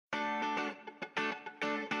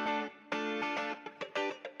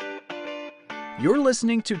You're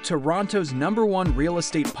listening to Toronto's #1 real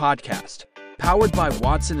estate podcast, powered by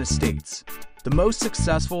Watson Estates. The most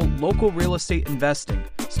successful local real estate investing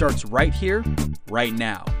starts right here, right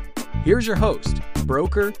now. Here's your host,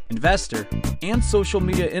 broker, investor, and social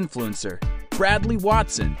media influencer, Bradley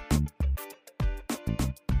Watson.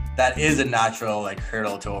 That is a natural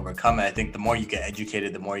hurdle to overcome. And I think the more you get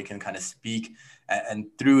educated, the more you can kind of speak and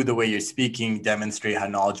through the way you're speaking, demonstrate how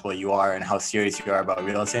knowledgeable you are and how serious you are about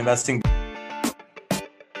real estate investing.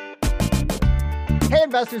 Hey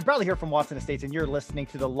investors, Bradley here from Watson Estates, and you're listening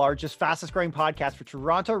to the largest, fastest growing podcast for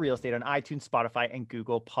Toronto real estate on iTunes, Spotify, and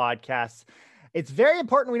Google Podcasts. It's very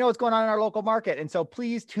important we know what's going on in our local market. And so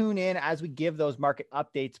please tune in as we give those market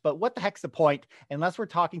updates. But what the heck's the point unless we're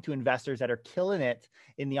talking to investors that are killing it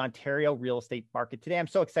in the Ontario real estate market today? I'm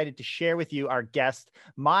so excited to share with you our guest.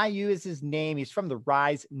 Mayu is his name. He's from the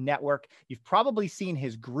Rise Network. You've probably seen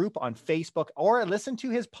his group on Facebook or listened to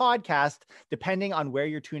his podcast, depending on where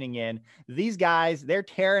you're tuning in. These guys, they're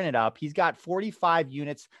tearing it up. He's got 45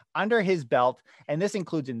 units under his belt, and this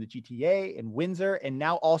includes in the GTA, in Windsor, and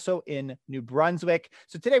now also in New Brunswick.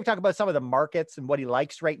 So today we talk about some of the markets and what he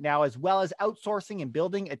likes right now, as well as outsourcing and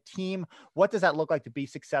building a team. What does that look like to be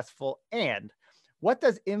successful? And what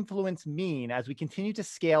does influence mean as we continue to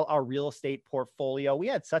scale our real estate portfolio? We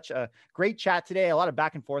had such a great chat today, a lot of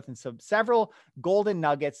back and forth and several golden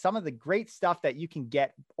nuggets, some of the great stuff that you can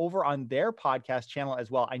get over on their podcast channel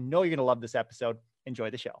as well. I know you're going to love this episode. Enjoy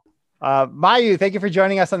the show. Mayu, thank you for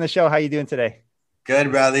joining us on the show. How are you doing today? Good,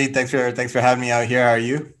 Bradley. Thanks for having me out here. How are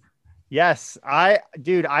you? Yes, I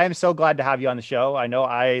am so glad to have you on the show. I know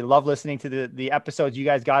I love listening to the episodes you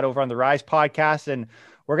guys got over on the Rise podcast, and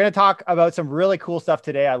we're going to talk about some really cool stuff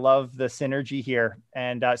today. I love the synergy here.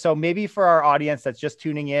 And so maybe for our audience that's just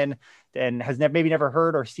tuning in and has maybe never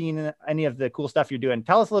heard or seen any of the cool stuff you're doing,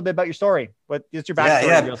 tell us a little bit about your story. What is your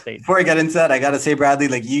backstory in real estate? Before I get into that, I got to say,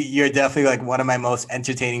 Bradley, you're definitely one of my most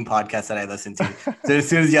entertaining podcasts that I listen to. So as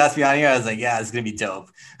soon as you asked me on here, I was like, yeah, it's going to be dope.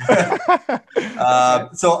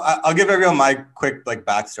 So I'll give everyone my quick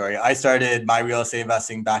backstory. I started my real estate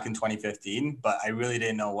investing back in 2015, but I really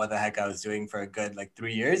didn't know what the heck I was doing for a good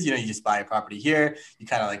 3 years. You just buy a property here, you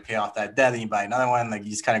kind of pay off that debt, then you buy another one, you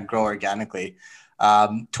just kind of grow organically.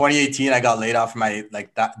 2018, I got laid off from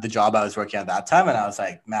the job I was working at that time. And I was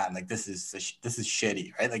like, man, this is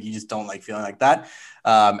shitty, right? You just don't like feeling like that.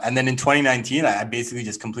 And then in 2019, I basically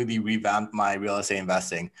just completely revamped my real estate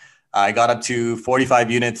investing. I got up to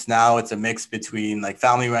 45 units now. It's a mix between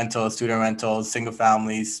family rentals, student rentals, single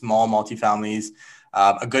families, small multifamilies.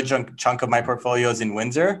 A good chunk of my portfolio is in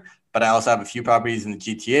Windsor, but I also have a few properties in the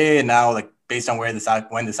GTA. And now based on when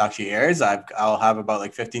this actually airs, I'll have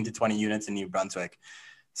about 15 to 20 units in New Brunswick.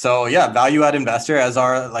 So yeah, value add investor, as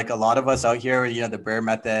are a lot of us out here, the BRRRR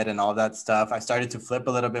method and all that stuff. I started to flip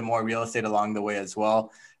a little bit more real estate along the way as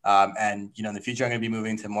well. And in the future, I'm going to be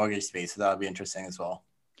moving to mortgage space. So that'll be interesting as well.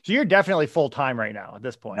 So you're definitely full-time right now at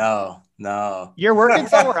this point. No. You're working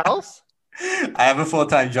somewhere else? I have a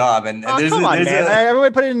full-time job, and there's come on, man.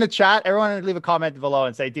 Everyone put it in the chat. Everyone leave a comment below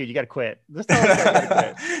and say, dude, you got to quit. Just tell us you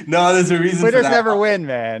gotta quit. No, there's a reason. Quitters never win,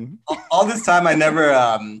 man. All this time, I never,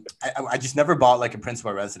 I just never bought a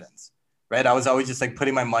principal residence, right? I was always just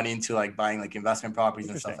putting my money into buying investment properties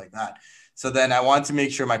and stuff like that. So then I wanted to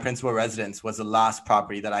make sure my principal residence was the last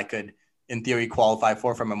property that I could, in theory, qualify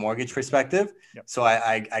for from a mortgage perspective. Yep. So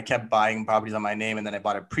I kept buying properties on my name, and then I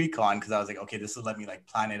bought a pre-con because I was like, okay, this will let me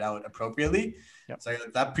plan it out appropriately. Yep. So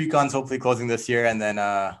that pre-con's hopefully closing this year, and then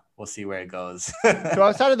we'll see where it goes. So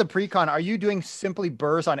outside of the pre-con, are you doing simply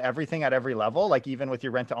BRRRRs on everything at every level? Even with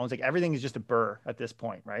your rent to owns, everything is just a BRRRR at this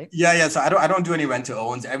point, right? Yeah. So I don't do any rent to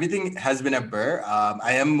owns. Everything has been a BRRRR.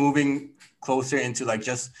 I am moving closer into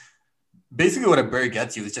just basically what a BRRRR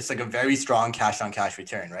gets you is just a very strong cash on cash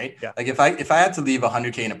return, right? Yeah. If I had to leave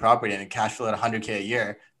 100K in a property and a cash flow at 100K a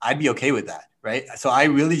year, I'd be okay with that, right? So I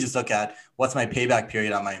really just look at what's my payback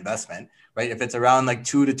period on my investment, right? If it's around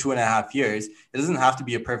 2 to 2.5 years, it doesn't have to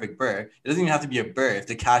be a perfect BRRRR. It doesn't even have to be a BRRRR. If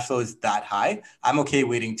the cash flow is that high, I'm okay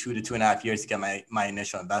waiting 2 to 2.5 years to get my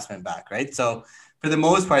initial investment back, right? So for the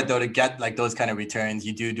most part, though, to get those kind of returns,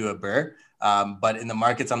 you do a BRRRR. But in the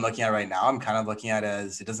markets I'm looking at right now, I'm kind of looking at it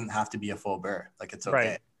as it doesn't have to be a full BRRRR. It's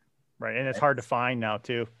okay. Right. And it's hard to find now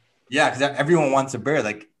too. Yeah. Because everyone wants a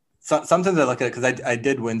BRRRR. Sometimes I look at it because I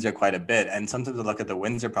did Windsor quite a bit. And sometimes I look at the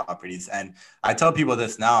Windsor properties, and I tell people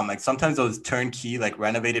this now. I'm sometimes those turnkey,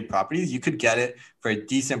 renovated properties, you could get it for a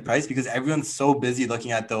decent price because everyone's so busy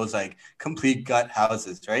looking at those complete gut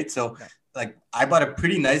houses. Right. So I bought a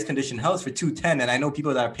pretty nice condition house for $210, and I know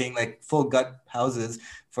people that are paying full gut houses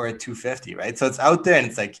for a $250, right? So it's out there, and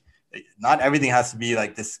it's not everything has to be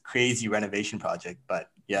this crazy renovation project, but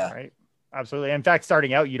yeah. Right. Absolutely. In fact,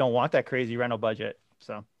 starting out, you don't want that crazy rental budget.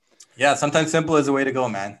 So Yeah, sometimes simple is the way to go,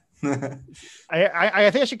 man. I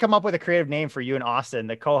think I should come up with a creative name for you and Austin,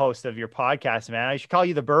 the co-host of your podcast, man. I should call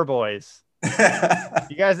you the Burr Boys.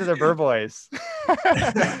 You guys are the Burr Boys.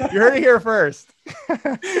 You heard it here first.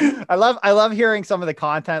 I love hearing some of the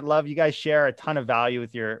content. Love you guys share a ton of value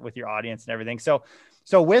with your audience and everything. So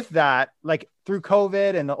with that, like through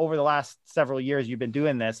COVID and over the last several years, you've been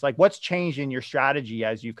doing this, like what's changed in your strategy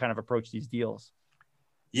as you've kind of approached these deals?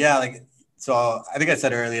 Yeah, so I think I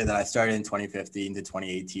said earlier that I started in 2015 to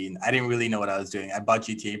 2018. I didn't really know what I was doing. I bought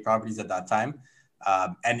GTA properties at that time.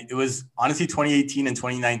 And it was honestly 2018 and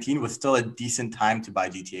 2019 was still a decent time to buy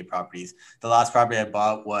GTA properties. The last property I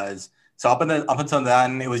bought was, so up until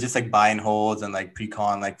then, it was just like buy and holds and like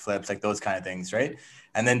pre-con, like flips, like those kind of things, right?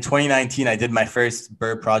 And then 2019, I did my first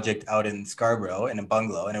Burr project out in Scarborough in a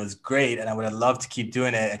bungalow, and it was great. And I would have loved to keep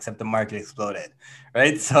doing it, except the market exploded,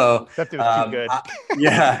 right? So Except it was too good.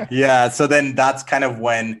 yeah. So then that's kind of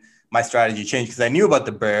when my strategy changed, because I knew about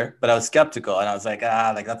the Burr, but I was skeptical, and I was like,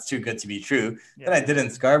 like that's too good to be true. Yeah. Then I did in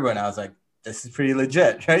Scarborough, and I was like, this is pretty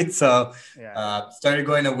legit, right? So started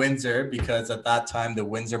going to Windsor, because at that time, the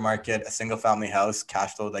Windsor market, a single family house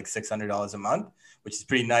cash flowed like $600 a month, which is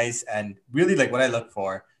pretty nice. And really like what I look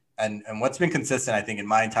for and what's been consistent, I think, in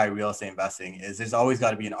my entire real estate investing is there's always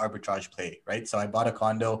got to be an arbitrage play, right? So I bought a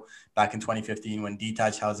condo back in 2015 when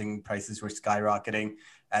detached housing prices were skyrocketing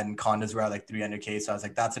and condos were at like 300K. So I was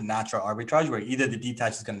like, that's a natural arbitrage where either the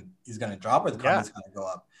detached is gonna drop or the condo is gonna go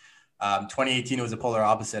up. 2018 was a polar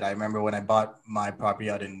opposite. I remember when I bought my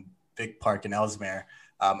property out in Vic Park in Ellesmere,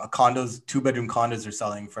 two-bedroom condos are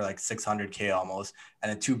selling for like 600K almost,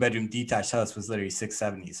 and a two-bedroom detached house was literally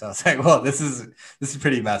 670. So I was like, well, this is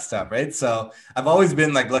pretty messed up, right? So I've always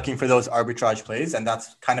been like looking for those arbitrage plays, and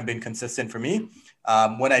that's kind of been consistent for me.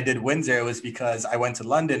 When I did Windsor, it was because I went to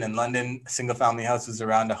London, and London single family house was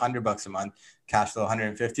around $100 a month, cash flow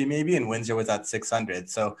 150 maybe, and Windsor was at 600.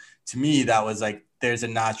 So to me, that was like, there's a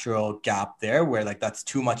natural gap there where like that's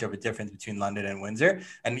too much of a difference between London and Windsor,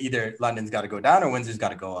 and either London's got to go down or Windsor's got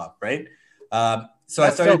to go up, right? So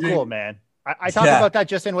that's I started so cool, man. I talk about that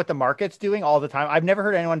just in what the market's doing all the time. I've never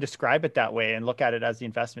heard anyone describe it that way and look at it as the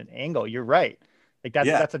investment angle. You're right. Like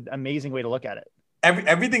that's an amazing way to look at it.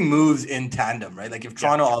 Everything moves in tandem, right? Like if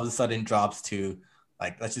Toronto all of a sudden drops to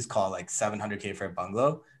like, let's just call it like 700K for a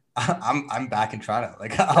bungalow, I'm back in Toronto.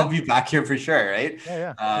 Like I'll be back here for sure, right?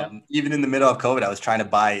 Even in the middle of COVID, I was trying to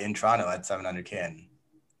buy in Toronto at 700K, and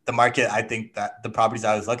the market, I think that the properties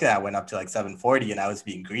I was looking at went up to like 740, and I was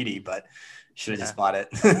being greedy, but should have just bought it.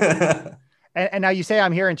 And now you say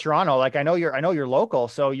I'm here in Toronto. Like I know you're local,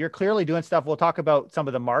 so you're clearly doing stuff. We'll talk about some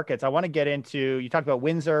of the markets. I want to get into. You talked about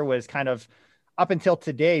Windsor was kind of up until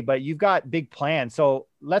today, but you've got big plans. So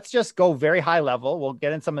let's just go very high level. We'll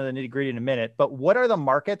get in some of the nitty gritty in a minute, but what are the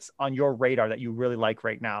markets on your radar that you really like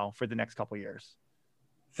right now for the next couple of years?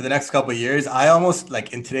 For the next couple of years, I almost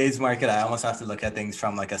like in today's market, I almost have to look at things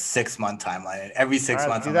from like a 6-month timeline. Every 6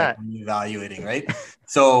 months, I'm like evaluating, right?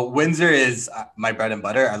 So Windsor is my bread and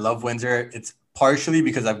butter. I love Windsor. It's partially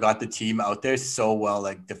because I've got the team out there so well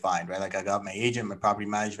like defined, right? Like I got my agent, my property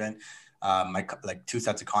management, my like 2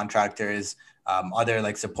 sets of contractors, other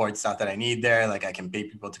like support stuff that I need there. Like I can pay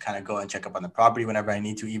people to kind of go and check up on the property whenever I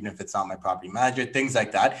need to, even if it's not my property manager, things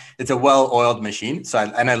like that. It's a well-oiled machine. So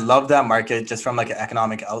I love that market just from like an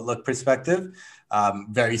economic outlook perspective.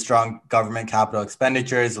 Very strong government capital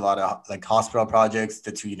expenditures, a lot of like hospital projects,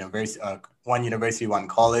 the 2 universities, one university, one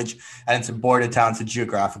college, and it's a border town. So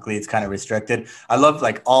geographically, it's kind of restricted. I love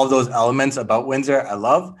like all those elements about Windsor.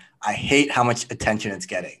 I hate how much attention it's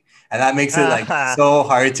getting. And that makes it like so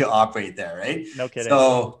hard to operate there, right? No kidding.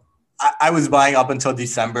 So I was buying up until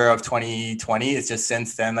December of 2020. It's just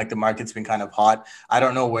since then, like the market's been kind of hot. I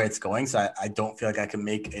don't know where it's going. So I don't feel like I can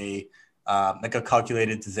make a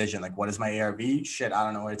calculated decision. Like what is my ARV? Shit, I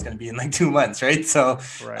don't know where it's going to be in like 2 months, right? So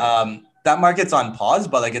that market's on pause,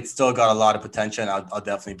 but like it's still got a lot of potential, and I'll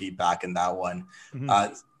definitely be back in that one.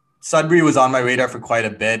 Mm-hmm. Sudbury was on my radar for quite a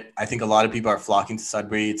bit. I think a lot of people are flocking to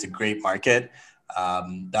Sudbury. It's a great market.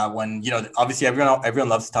 That one, obviously everyone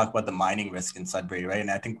loves to talk about the mining risk in Sudbury, right?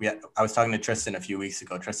 And I think I was talking to Tristan a few weeks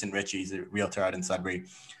ago. Tristan Ritchie, he's a realtor out in Sudbury.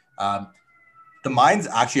 The mines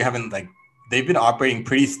actually they've been operating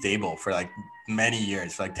pretty stable for like many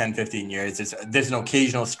years, for like 10, 15 years. There's an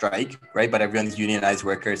occasional strike, right? But everyone's unionized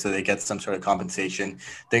workers, so they get some sort of compensation,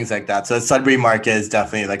 things like that. So the Sudbury market is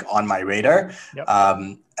definitely like on my radar. Yep.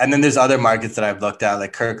 And then there's other markets that I've looked at,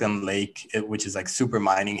 like Kirkland Lake, which is like super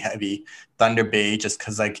mining heavy. Thunder Bay, just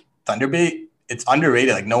because like Thunder Bay, it's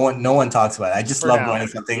underrated. Like no one talks about it. I just love going to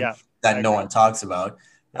something that no one talks about.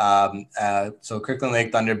 So Kirkland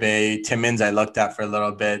Lake, Thunder Bay, Timmins, I looked at for a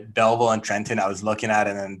little bit. Belleville and Trenton, I was looking at,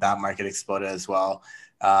 and then that market exploded as well.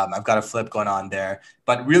 I've got a flip going on there,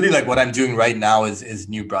 but really like what I'm doing right now is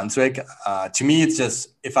New Brunswick. To me, it's just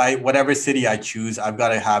whatever city I choose, I've got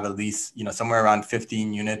to have at least, somewhere around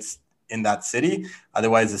 15 units in that city.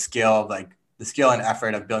 Otherwise, the scale and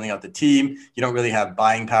effort of building out the team, you don't really have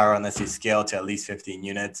buying power unless you scale to at least 15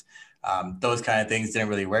 units. Those kind of things didn't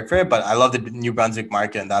really work for it, but I love the New Brunswick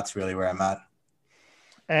market, and that's really where I'm at.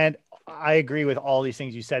 And I agree with all these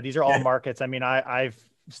things you said. These are all markets. I mean, I've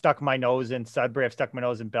stuck my nose in Sudbury. I've stuck my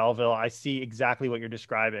nose in Belleville. I see exactly what you're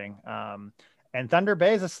describing. And Thunder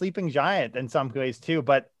Bay is a sleeping giant in some ways too,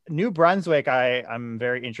 but New Brunswick, I'm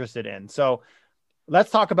very interested in. So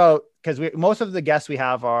let's talk about, because most of the guests we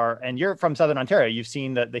have and you're from Southern Ontario. You've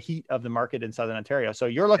seen the heat of the market in Southern Ontario. So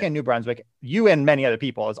you're looking at New Brunswick. You and many other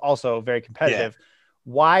people is also very competitive. Yeah.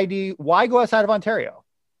 Why go outside of Ontario?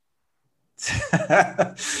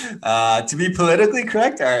 To be politically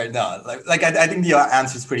correct, or no, I think the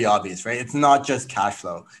answer is pretty obvious, right? It's not just cash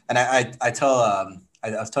flow. And I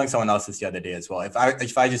was telling someone else this the other day as well.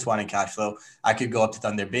 If I just wanted cash flow, I could go up to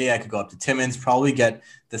Thunder Bay, I could go up to Timmins, probably get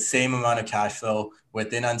the same amount of cash flow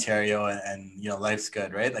within Ontario, and life's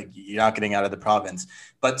good, right? Like you're not getting out of the province.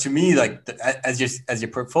 But to me, like as your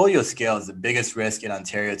portfolio scales, the biggest risk in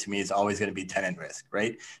Ontario to me is always going to be tenant risk,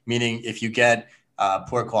 right? Meaning if you get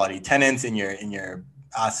poor quality tenants in your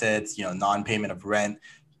assets, non-payment of rent,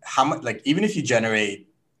 how much, like even if you generate,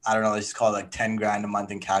 I don't know, let's just call it like 10 grand a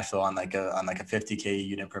month in cash flow on like a 50K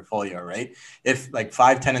unit portfolio, right? If like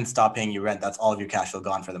 5 tenants stop paying you rent, that's all of your cash flow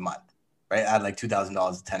gone for the month, right? At like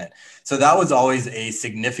 $2,000 a tenant. So that was always a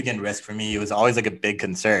significant risk for me. It was always like a big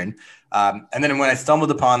concern. And then when I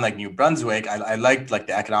stumbled upon like New Brunswick, I liked like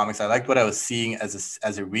the economics. I liked what I was seeing as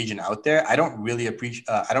a region out there. I don't really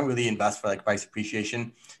invest for like price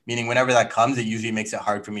appreciation, meaning whenever that comes, it usually makes it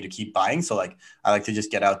hard for me to keep buying. So like, I like to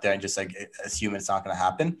just get out there and just like assume it's not going to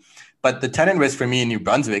happen. But the tenant risk for me in New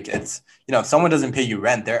Brunswick, it's, if someone doesn't pay you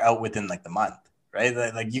rent, they're out within like the month, right?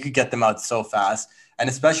 Like you could get them out so fast. And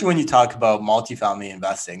especially when you talk about multifamily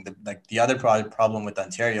investing, the other problem with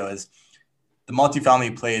Ontario is the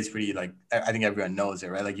multifamily play is pretty, like, I think everyone knows it,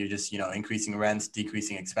 right? Like you're just, increasing rents,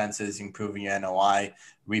 decreasing expenses, improving your NOI,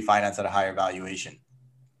 refinance at a higher valuation.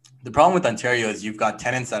 The problem with Ontario is you've got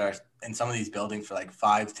tenants that are in some of these buildings for like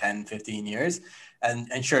 5, 10, 15 years.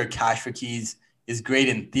 And sure, cash for keys is great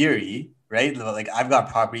in theory, right? Like I've got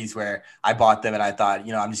properties where I bought them and I thought,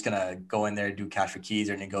 I'm just going to go in there, do cash for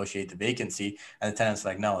keys or negotiate the vacancy. And the tenant's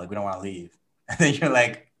like, no, like we don't want to leave. And then you're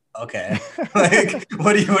like, okay, like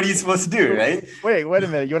what are you supposed to do, right? Wait a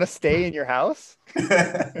minute. You want to stay in your house?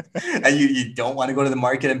 And you don't want to go to the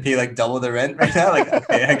market and pay like double the rent right now? Like,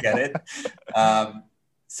 okay, I get it.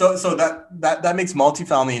 So that makes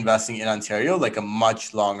multifamily investing in Ontario like a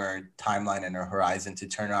much longer timeline and a horizon to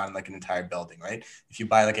turn on like an entire building, right? If you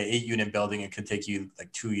buy like an 8-unit building, it could take you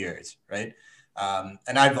like 2 years, right?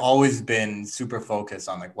 And I've always been super focused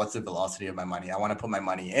on like, what's the velocity of my money? I want to put my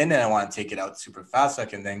money in and I want to take it out super fast so I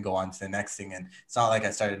can then go on to the next thing. And it's not like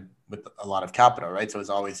I started with a lot of capital, right? So it's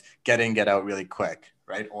always get out really quick.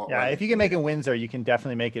 Right? If you can make it in Windsor, you can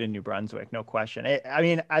definitely make it in New Brunswick. No question. I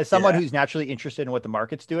mean, as someone who's naturally interested in what the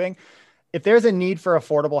market's doing, if there's a need for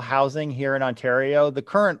affordable housing here in Ontario, the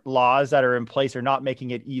current laws that are in place are not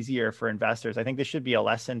making it easier for investors. I think this should be a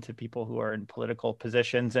lesson to people who are in political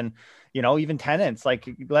positions and, even tenants. Like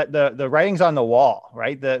let the writing's on the wall,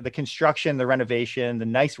 right? The construction, the renovation, the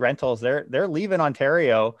nice rentals, they're leaving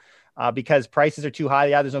Ontario because prices are too high.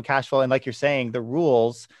 Yeah, there's no cash flow. And like you're saying, the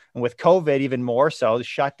rules, and with COVID even more so, the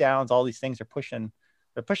shutdowns, all these things are pushing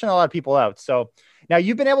a lot of people out. So now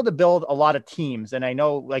you've been able to build a lot of teams. And I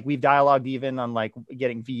know like we've dialogued even on like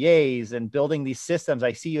getting VAs and building these systems.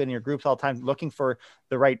 I see you in your groups all the time looking for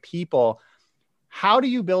the right people. How do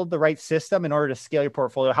you build the right system in order to scale your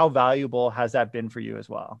portfolio? How valuable has that been for you as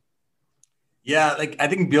well? Yeah, like I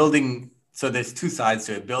think so there's two sides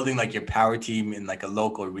to it. Building like your power team in like a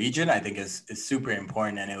local region, I think is super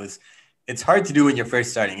important. And it's hard to do when you're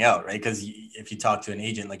first starting out, right? Because if you talk to an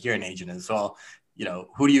agent, like you're an agent as well,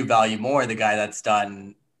 who do you value more? The guy that's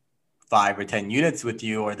done 5 or 10 units with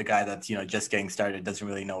you, or the guy that's, just getting started, doesn't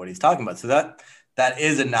really know what he's talking about. So that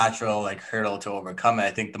is a natural like hurdle to overcome. And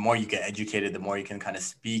I think the more you get educated, the more you can kind of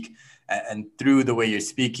speak and through the way you're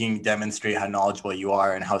speaking, demonstrate how knowledgeable you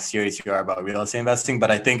are and how serious you are about real estate investing.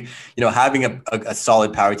 But I think, having a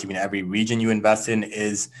solid power team in every region you invest in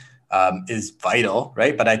is vital,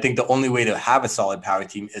 right? But I think the only way to have a solid power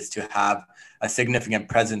team is to have a significant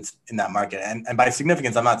presence in that market. And by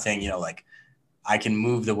significance, I'm not saying, like I can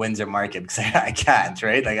move the Windsor market, because I can't,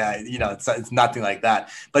 right? Like, it's nothing like that,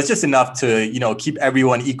 but it's just enough to, keep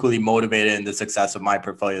everyone equally motivated in the success of my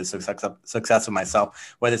portfolio, success of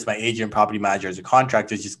myself, whether it's my agent, property managers, or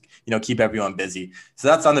contractors, just, keep everyone busy. So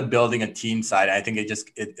that's on the building a team side. I think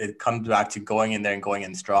it comes back to going in there and going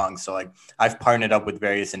in strong. So like I've partnered up with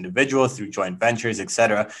various individuals through joint ventures,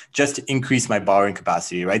 etc., just to increase my borrowing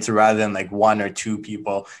capacity, right? So rather than like one or two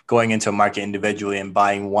people going into a market individually and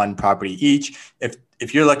buying one property each,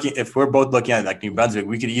 if we're both looking at like New Brunswick,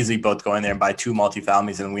 we could easily both go in there and buy two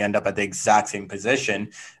multifamilies, and we end up at the exact same position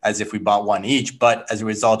as if we bought one each. But as a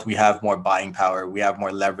result, we have more buying power. We have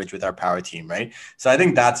more leverage with our power team, right? So I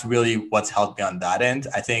think that's really what's helped me on that end.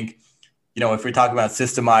 I think, if we're talking about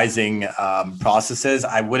systemizing processes,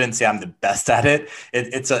 I wouldn't say I'm the best at it.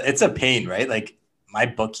 It's a pain, right? Like my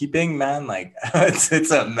bookkeeping, man, like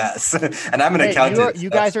it's a mess. And I'm an accountant. You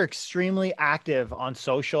guys are extremely active on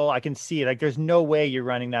social. I can see like there's no way you're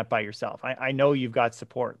running that by yourself. I know you've got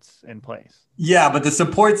supports in place. Yeah, but the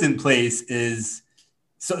supports in place is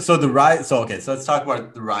so the Rise. So okay, so let's talk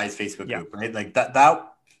about the Rise Facebook group, right? Like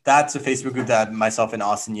that's a Facebook group that myself and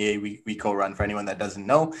Austin Ye, we co-run, for anyone that doesn't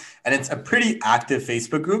know. And it's a pretty active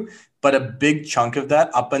Facebook group, but a big chunk of that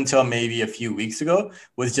up until maybe a few weeks ago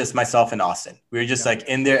was just myself and Austin. We were just like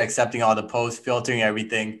in there accepting all the posts, filtering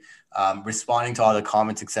everything, responding to all the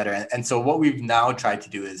comments, etc. And so what we've now tried to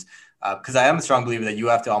do is, because I am a strong believer that you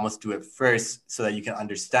have to almost do it first so that you can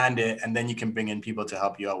understand it, and then you can bring in people to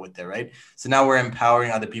help you out with it, right? So now we're empowering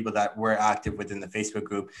other people that were active within the Facebook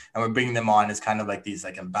group, and we're bringing them on as kind of like these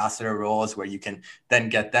like ambassador roles where you can then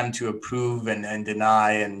get them to approve and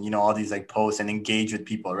deny and, all these like posts and engage with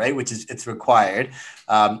people, right? Which is, it's required.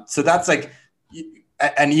 So that's like,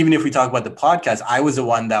 and even if we talk about the podcast, I was the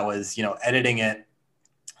one that was, editing it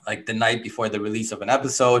like the night before the release of an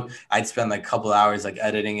episode. I'd spend like a couple hours like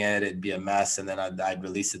editing it. It'd be a mess. And then I'd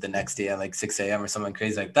release it the next day at like 6 a.m. or something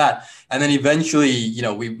crazy like that. And then eventually,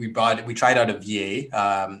 we tried out a VA,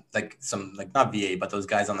 not VA, but those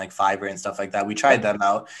guys on like Fiverr and stuff like that. We tried them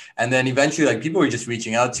out. And then eventually like people were just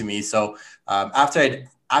reaching out to me. So after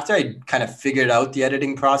I kind of figured out the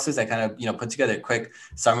editing process, I kind of, put together a quick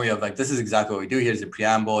summary of like, this is exactly what we do. Here's the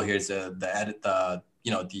preamble. Here's the edit,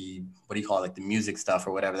 what do you call it? Like the music stuff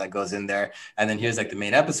or whatever that goes in there. And then here's like the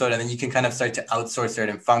main episode. And then you can kind of start to outsource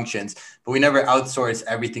certain functions, but we never outsource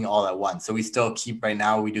everything all at once. So we still keep, right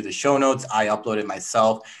now we do the show notes. I upload it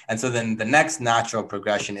myself. And so then the next natural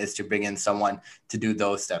progression is to bring in someone to do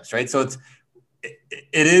those steps, right? So it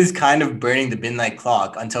is kind of burning the midnight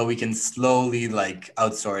clock until we can slowly like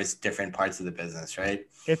outsource different parts of the business, right?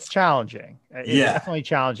 It's challenging. It's definitely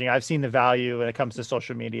challenging. I've seen the value when it comes to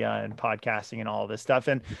social media and podcasting and all this stuff.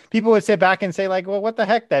 And people would sit back and say like, well, what the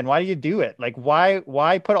heck then? Why do you do it? Like,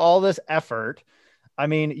 why put all this effort? I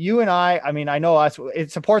mean, you and I know us,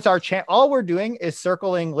 it supports our channel. All we're doing is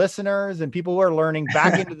circling listeners and people who are learning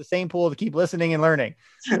back into the same pool to keep listening and learning.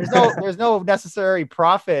 There's no necessary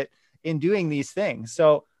profit in doing these things.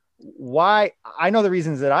 So why? I know the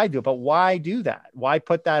reasons that I do it, but why do that? Why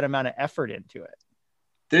put that amount of effort into it?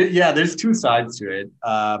 There's two sides to it.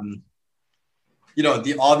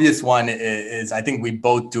 The obvious one is I think we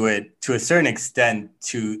both do it to a certain extent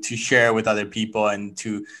to share with other people and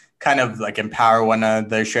to kind of like empower one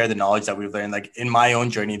another, share the knowledge that we've learned. Like in my own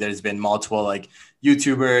journey, there's been multiple like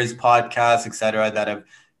YouTubers, podcasts, etc., that have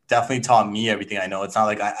definitely taught me everything I know. It's not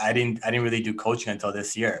like I didn't really do coaching until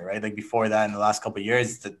this year, right? Like before that, in the last couple of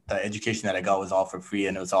years, the education that I got was all for free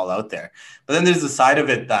and it was all out there. But then there's the side of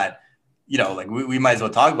it that, like we might as well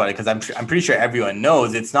talk about it, because I'm pretty sure everyone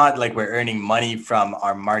knows it's not like we're earning money from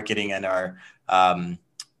our marketing and our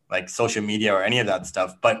like social media or any of that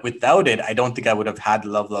stuff. But without it, I don't think I would have had the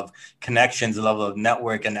level of connections, the level of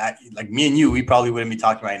network. And like me and you, we probably wouldn't be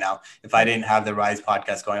talking right now if I didn't have the Rise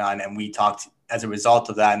podcast going on and we talked as a result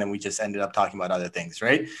of that. And then we just ended up talking about other things,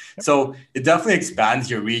 right? Yep. So it definitely expands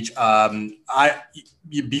your reach.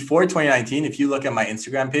 Before 2019, if you look at my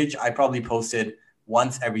Instagram page, I probably posted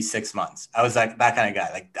once every 6 months. I was like that kind of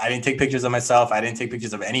guy. Like I didn't take pictures of myself. I didn't take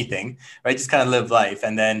pictures of anything, right? Just kind of live life.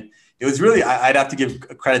 And then it was really, I'd have to give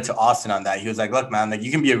credit to Austin on that. He was like, look, man, like you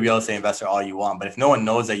can be a real estate investor all you want, but if no one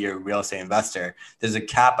knows that you're a real estate investor, there's a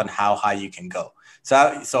cap on how high you can go. So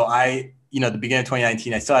I at the beginning of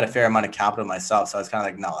 2019, I still had a fair amount of capital myself. So I was kind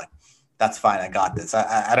of like, no, like that's fine. I got this.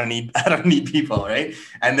 I don't need people. Right.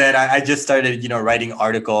 And then I just started, writing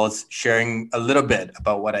articles, sharing a little bit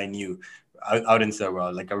about what I knew out into the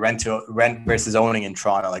world, like a rent versus owning in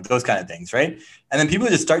Toronto, like those kind of things, right? And then people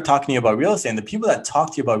just start talking to you about real estate, and the people that talk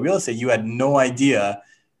to you about real estate, you had no idea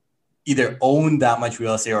either owned that much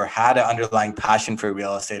real estate or had an underlying passion for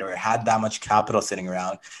real estate or had that much capital sitting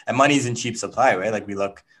around. And money is in cheap supply, right? Like we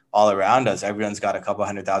look all around us, everyone's got a couple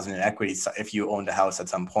 $100,000 in equity if you owned a house at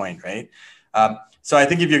some point, right? So I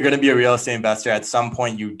think if you're going to be a real estate investor, at some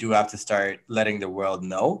point you do have to start letting the world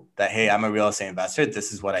know that, hey, I'm a real estate investor.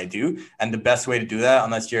 This is what I do. And the best way to do that,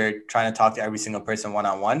 unless you're trying to talk to every single person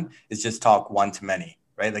one-on-one, is just talk one to many,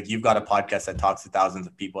 right? Like you've got a podcast that talks to thousands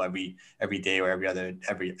of people every day or every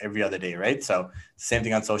other day, right? So same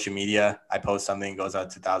thing on social media. I post something, goes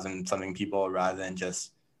out to 1,000 something people rather than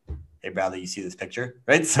just, hey, Bradley, you see this picture,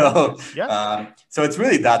 right? So, so it's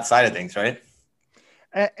really that side of things, right?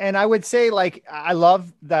 And I would say, like, I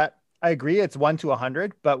love that. I agree. It's 1 to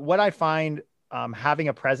 100. But what I find having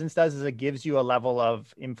a presence does is it gives you a level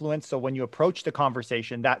of influence. So when you approach the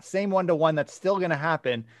conversation, that same 1-to-1 that's still going to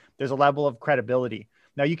happen, there's a level of credibility.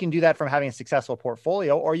 Now you can do that from having a successful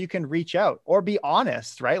portfolio, or you can reach out or be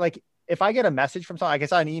honest, right? Like if I get a message from someone, like I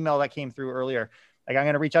saw an email that came through earlier, like I'm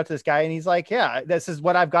going to reach out to this guy and he's like, yeah, this is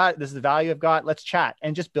what I've got. This is the value I've got. Let's chat,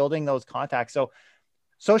 and just building those contacts. So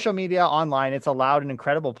social media, online, it's allowed an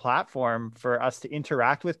incredible platform for us to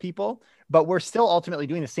interact with people, but we're still ultimately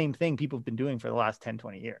doing the same thing people have been doing for the last 10,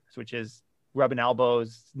 20 years, which is rubbing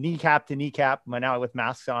elbows, kneecap to kneecap, now with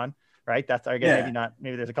masks on, right? That's, again,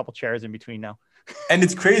 maybe there's a couple chairs in between now. And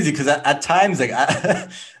it's crazy because at times, like,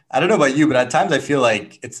 I don't know about you, but at times I feel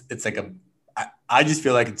like it's like I just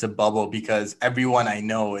feel like it's a bubble because everyone I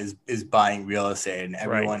know is buying real estate and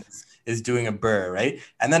everyone is doing a BRRRR, right?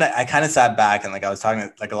 And then I kind of sat back and like I was talking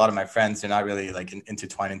to like a lot of my friends, they're not really like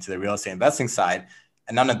intertwined into the real estate investing side,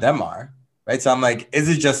 and none of them are, right? So I'm like, is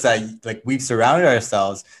it just that like we've surrounded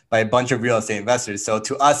ourselves by a bunch of real estate investors? So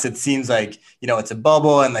to us, it seems like, it's a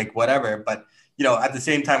bubble and like whatever, but at the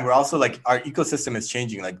same time, we're also like, our ecosystem is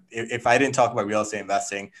changing. Like if I didn't talk about real estate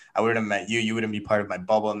investing, I wouldn't have met you. You wouldn't be part of my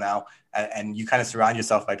bubble now. And you kind of surround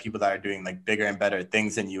yourself by people that are doing like bigger and better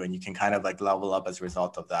things than you. And you can kind of like level up as a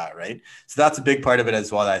result of that. Right. So that's a big part of it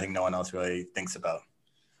as well that I think no one else really thinks about.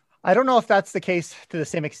 I don't know if that's the case to the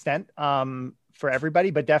same extent for everybody,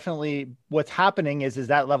 but definitely what's happening is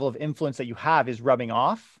that level of influence that you have is rubbing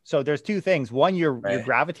off. So there's two things. One, you're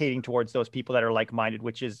gravitating towards those people that are like-minded,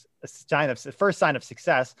 which is the first sign of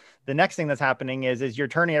success. The next thing that's happening is you're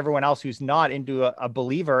turning everyone else who's not into a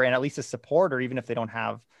believer and at least a supporter, even if they don't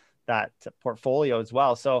have that portfolio as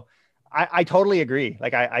well. So I totally agree.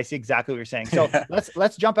 Like I see exactly what you're saying. So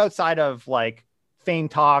let's jump outside of like fame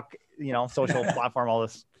talk, social platform, all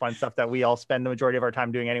this fun stuff that we all spend the majority of our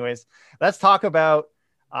time doing anyways. Let's talk about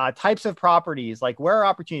types of properties, like where are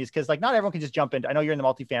opportunities? Because like not everyone can just jump in. I know you're in the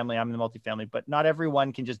multifamily, I'm in the multifamily, but not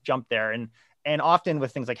everyone can just jump there. And often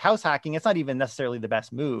with things like house hacking, it's not even necessarily the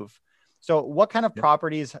best move. So what kind of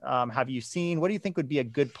properties have you seen? What do you think would be a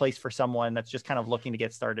good place for someone that's just kind of looking to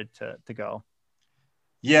get started to go?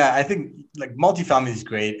 Yeah, I think like multifamily is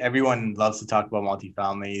great. Everyone loves to talk about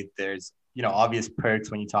multifamily. There's obvious perks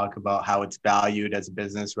when you talk about how it's valued as a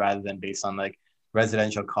business rather than based on like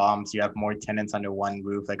residential comps. You have more tenants under one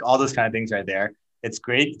roof, like all those kind of things right there. It's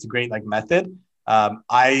great. It's a great like method.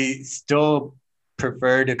 I still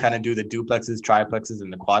prefer to kind of do the duplexes, triplexes,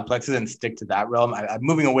 and the quadplexes and stick to that realm. I'm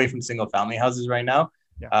moving away from single family houses right now,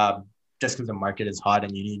 just because the market is hot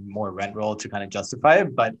and you need more rent roll to kind of justify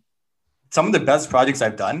it. But some of the best projects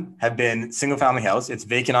I've done have been single family house. It's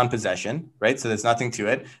vacant on possession, right? So there's nothing to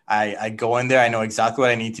it. I go in there. I know exactly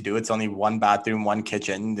what I need to do. It's only 1 bathroom, 1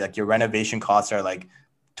 kitchen. Like your renovation costs are like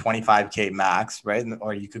 $25K max, right?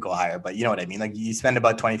 Or you could go higher, but you know what I mean? Like you spend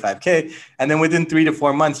about $25K and then within 3 to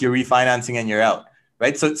 4 months, you're refinancing and you're out,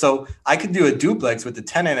 right? So I could do a duplex with the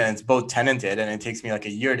tenant and it's both tenanted and it takes me like a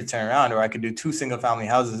year to turn around, or I could do 2 single family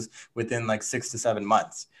houses within like 6 to 7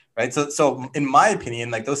 months. Right. So in my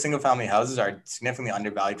opinion, like those single family houses are significantly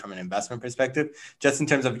undervalued from an investment perspective, just in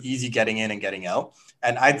terms of easy getting in and getting out.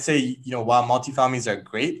 And I'd say, while multifamilies are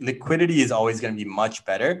great, liquidity is always going to be much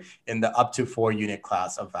better in the up to 4 unit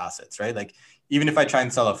class of assets, right? Like even if I try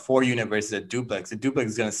and sell a 4 unit versus a duplex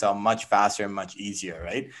is going to sell much faster and much easier,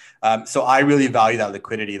 right? So I really value that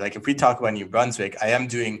liquidity. Like if we talk about New Brunswick, I am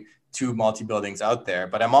doing 2 multi-buildings out there,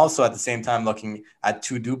 but I'm also at the same time looking at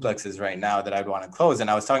 2 duplexes right now that I'd want to close. And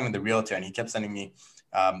I was talking to the realtor and he kept sending me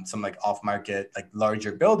some like off-market, like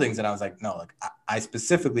larger buildings. And I was like, no, like I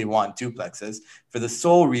specifically want duplexes for the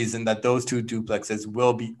sole reason that those 2 duplexes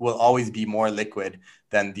will always be more liquid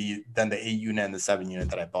than the 8 unit and the 7 unit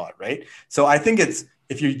that I bought. Right. So I think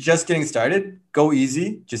if you're just getting started, go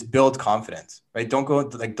easy, just build confidence, right? Don't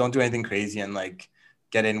do anything crazy and like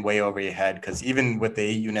get in way over your head. Cause even with the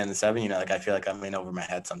 8 unit and the 7 unit, like I feel like I'm in over my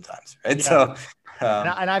head sometimes. Right. Yeah.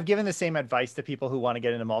 And I've given the same advice to people who want to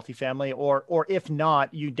get into multifamily, or if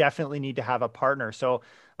not, you definitely need to have a partner. So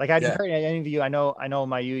like I'd encourage any of you, I know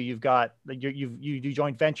Mayu, you've got, you do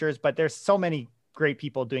joint ventures, but there's so many great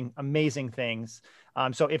people doing amazing things.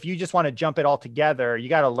 So if you just want to jump it all together, you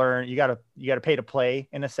got to learn, you got to pay to play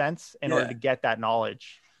in a sense in order to get that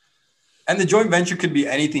knowledge. And the joint venture could be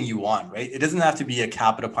anything you want, right? It doesn't have to be a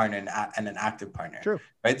capital partner and an active partner. True.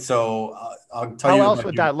 Right. So I'll tell you. How else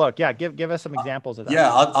would that look? Yeah. Give us some examples of that.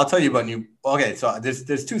 Yeah. I'll tell you about Okay. So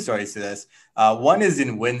there's two stories to this. One is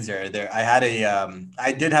in Windsor.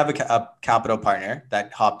 I did have a capital partner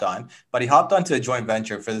that hopped on, but he hopped onto a joint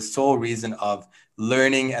venture for the sole reason of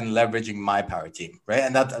learning and leveraging my power team. Right.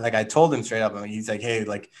 And that's like, I told him straight up, and he's like, hey,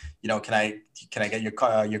 like, can I get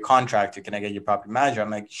your contractor? Can I get your property manager?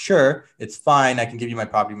 I'm like, sure, it's fine. I can give you my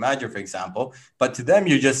property manager, for example. But to them,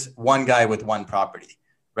 you're just one guy with one property,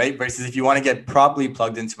 right? Versus if you want to get properly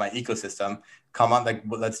plugged into my ecosystem, come on, like,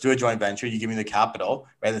 let's do a joint venture. You give me the capital,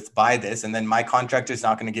 right? Let's buy this. And then my contractor is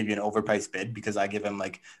not going to give you an overpriced bid because I give him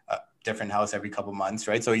like a different house every couple of months,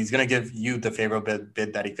 right? So he's going to give you the favorable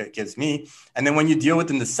bid that he gives me. And then when you deal with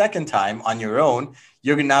them the second time on your own,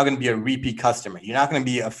 you're now going to be a repeat customer. You're not going to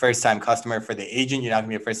be a first-time customer for the agent. You're not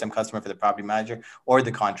going to be a first-time customer for the property manager or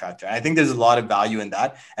the contractor. And I think there's a lot of value in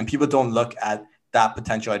that. And people don't look at that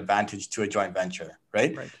potential advantage to a joint venture,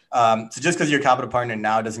 right? So just because you're a capital partner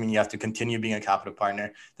now doesn't mean you have to continue being a capital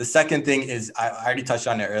partner. The second thing is, I already touched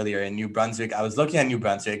on it earlier in New Brunswick. I was looking at New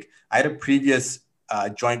Brunswick. I had a previous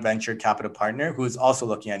joint venture capital partner who was also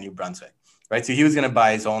looking at New Brunswick, right? So he was going to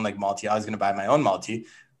buy his own like multi. I was going to buy my own multi.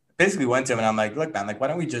 Basically went to him and I'm like, look, man, like, why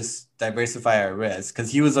don't we just diversify our risk?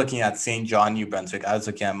 Because he was looking at St. John, New Brunswick. I was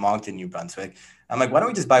looking at Moncton, New Brunswick. I'm like, why don't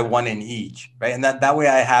we just buy one in each, right? And that way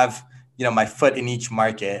I have, my foot in each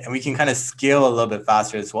market, and we can kind of scale a little bit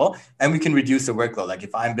faster as well. And we can reduce the workload. Like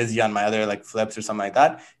if I'm busy on my other like flips or something like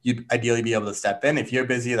that, you'd ideally be able to step in. If you're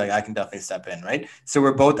busy, like I can definitely step in, right? So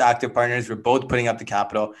we're both active partners. We're both putting up the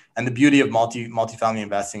capital. And the beauty of multifamily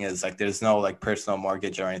investing is like, there's no like personal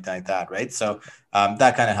mortgage or anything like that, right? So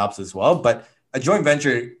that kind of helps as well. But a joint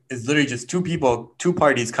venture is literally just two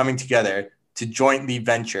parties coming together to jointly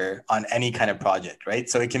venture on any kind of project, right?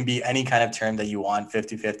 So it can be any kind of term that you want,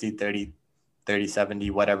 50-50,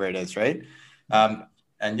 30-70, whatever it is, right?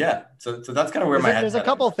 And yeah, so that's kind of where there's a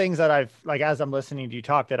couple of things that I've, like, as I'm listening to you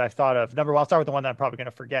talk, that I've thought of. Number one, I'll start with the one that I'm probably going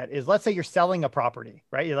to forget is, let's say you're selling a property,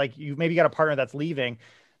 right? You're like, you maybe got a partner that's leaving.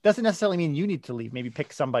 Doesn't necessarily mean you need to leave, maybe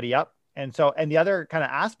pick somebody up. And the other kind of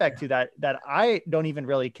aspect to that I don't even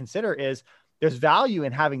really consider is there's value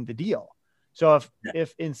in having the deal. So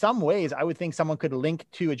if in some ways, I would think someone could link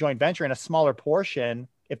to a joint venture in a smaller portion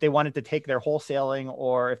if they wanted to take their wholesaling,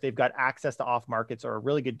 or if they've got access to off markets or a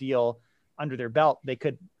really good deal under their belt, they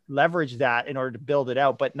could leverage that in order to build it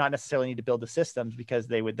out, but not necessarily need to build the systems, because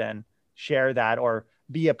they would then share that or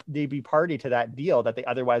they'd be party to that deal that they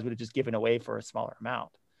otherwise would have just given away for a smaller amount.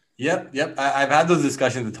 Yep. I've had those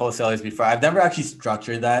discussions with wholesalers before. I've never actually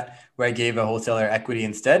structured that where I gave a wholesaler equity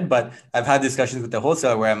instead, but I've had discussions with the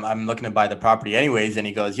wholesaler where I'm looking to buy the property anyways. And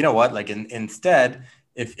he goes, you know what, like instead,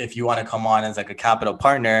 if you want to come on as like a capital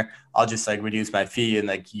partner, I'll just like reduce my fee and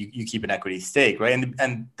like you keep an equity stake, right?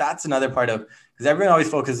 And that's another part of, because everyone always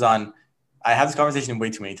focuses on, I have this conversation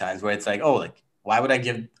way too many times where it's like, oh, like, why would I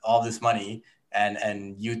give all this money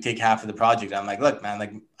and you take half of the project? I'm like, look, man,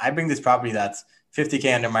 like I bring this property that's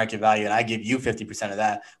 $50K under market value and I give you 50% of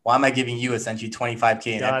that. Why am I giving you essentially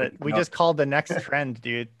 25K? Got it. We just called the next trend,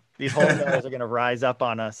 dude. These wholesalers are going to rise up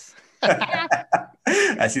on us.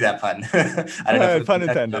 I see that pun. I don't know. Pun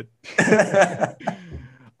intended.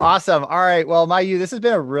 Awesome. All right. Well, Mayu, this has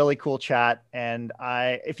been a really cool chat. And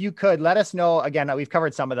if you could let us know, again, we've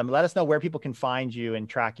covered some of them. Let us know where people can find you and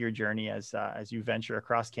track your journey as you venture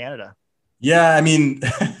across Canada. Yeah, I mean,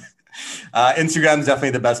 Instagram is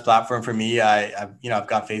definitely the best platform for me. I've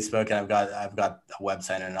got Facebook and I've got a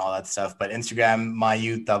website and all that stuff. But Instagram,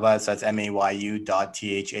 Mayu Thava, so that's MAYU.THAVA.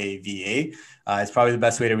 It's probably the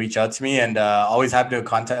best way to reach out to me, and always happy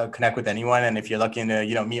to connect with anyone. And if you're looking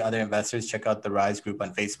to meet other investors, check out the Rise group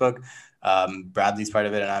on Facebook. Bradley's part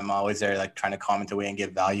of it, and I'm always there like trying to comment away and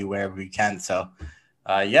give value wherever we can. So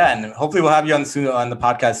and hopefully we'll have you on the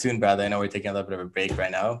podcast soon, Bradley. I know we're taking a little bit of a break right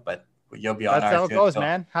now, but you'll be on. That's how it goes,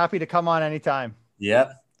 man. Happy to come on anytime.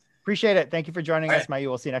 Yeah. Appreciate it. Thank you for joining us, Mayu.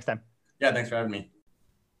 We'll see you next time. Yeah, thanks for having me.